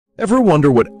Ever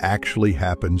wonder what actually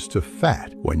happens to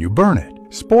fat when you burn it?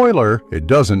 Spoiler, it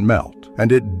doesn't melt,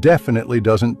 and it definitely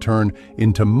doesn't turn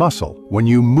into muscle. When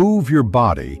you move your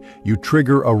body, you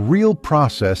trigger a real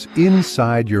process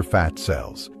inside your fat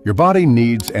cells. Your body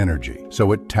needs energy,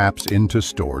 so it taps into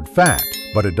stored fat,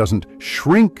 but it doesn't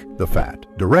shrink the fat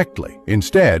directly.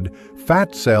 Instead,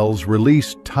 fat cells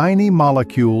release tiny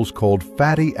molecules called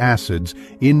fatty acids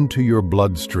into your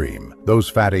bloodstream. Those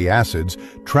fatty acids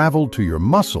travel to your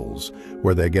muscles,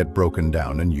 where they get broken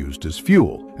down and used as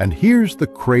fuel. And here's the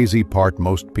crazy part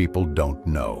most people don't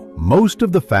know. Most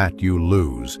of the fat you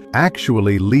lose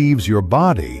actually leaves your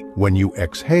body when you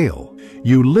exhale.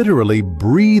 You literally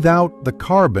breathe out the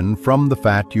carbon from the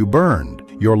fat you burned.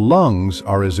 Your lungs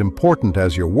are as important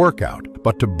as your workout,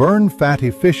 but to burn fat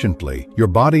efficiently, your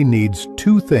body needs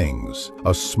two things: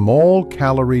 a small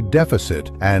calorie deficit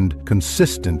and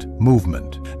consistent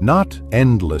movement. Not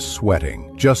endless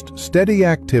sweating, just steady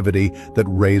activity that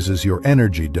raises your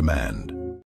energy demand.